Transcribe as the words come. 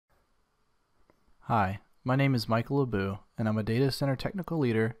Hi, my name is Michael Abu, and I'm a Data Center Technical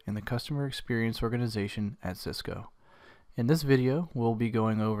Leader in the Customer Experience Organization at Cisco. In this video, we'll be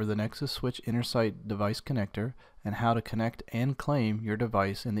going over the Nexus Switch Intersight device connector and how to connect and claim your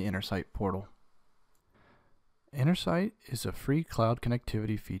device in the Intersight portal. Intersight is a free cloud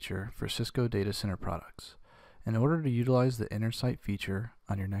connectivity feature for Cisco data center products. In order to utilize the Intersight feature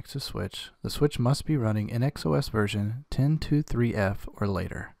on your Nexus switch, the switch must be running NXOS version 10.2.3F or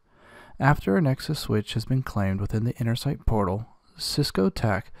later. After a Nexus switch has been claimed within the Intersight portal, Cisco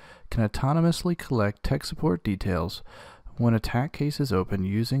TAC can autonomously collect tech support details when a TAC case is opened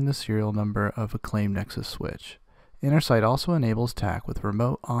using the serial number of a claimed Nexus switch. Intersight also enables TAC with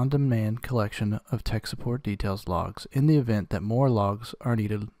remote on-demand collection of tech support details logs in the event that more logs are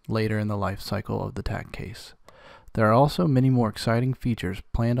needed later in the life cycle of the TAC case. There are also many more exciting features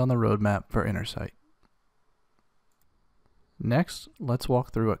planned on the roadmap for Intersight. Next, let's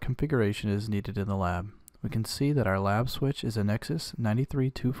walk through what configuration is needed in the lab. We can see that our lab switch is a Nexus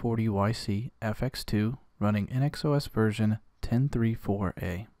 93240YC FX2 running NXOS version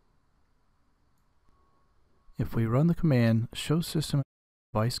 10.3.4a. If we run the command show system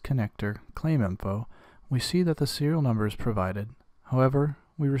device connector claim info, we see that the serial number is provided. However,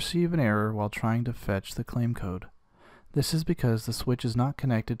 we receive an error while trying to fetch the claim code. This is because the switch is not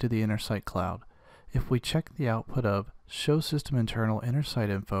connected to the Intersight cloud. If we check the output of show system internal Intersight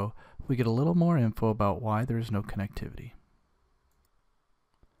info, we get a little more info about why there is no connectivity.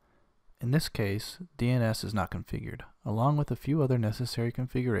 In this case, DNS is not configured, along with a few other necessary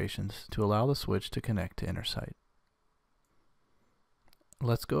configurations to allow the switch to connect to Intersight.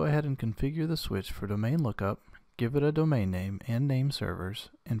 Let's go ahead and configure the switch for domain lookup, give it a domain name and name servers,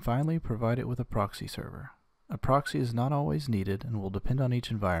 and finally provide it with a proxy server. A proxy is not always needed and will depend on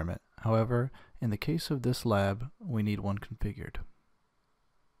each environment. However, in the case of this lab, we need one configured.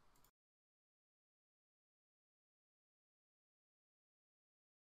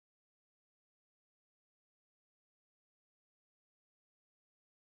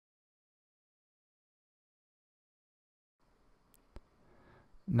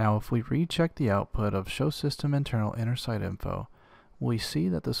 Now if we recheck the output of show system internal Intersight info, we see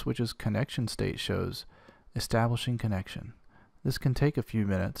that the switch's connection state shows establishing connection. This can take a few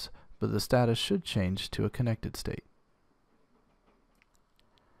minutes, but the status should change to a connected state.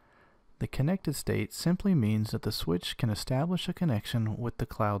 The connected state simply means that the switch can establish a connection with the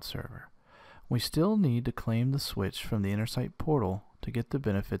cloud server. We still need to claim the switch from the Intersight portal to get the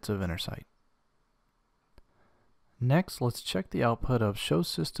benefits of Intersight. Next, let's check the output of show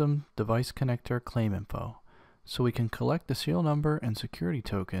system device connector claim info, so we can collect the serial number and security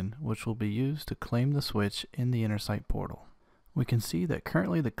token which will be used to claim the switch in the Intersight portal. We can see that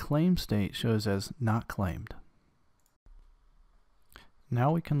currently the claim state shows as not claimed.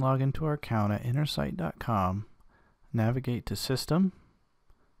 Now we can log into our account at intersight.com, navigate to System,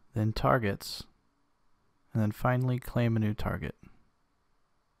 then Targets, and then finally claim a new target.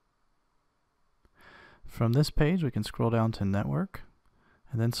 From this page we can scroll down to Network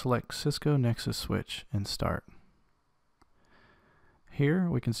and then select Cisco Nexus Switch and Start. Here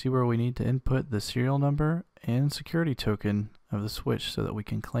we can see where we need to input the serial number and security token of the switch so that we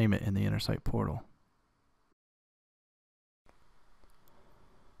can claim it in the Intersight portal.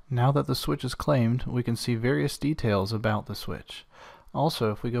 Now that the switch is claimed, we can see various details about the switch.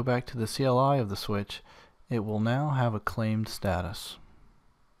 Also, if we go back to the CLI of the switch, it will now have a claimed status.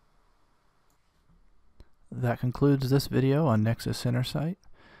 That concludes this video on Nexus Intersight.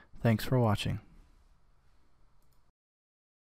 Thanks for watching.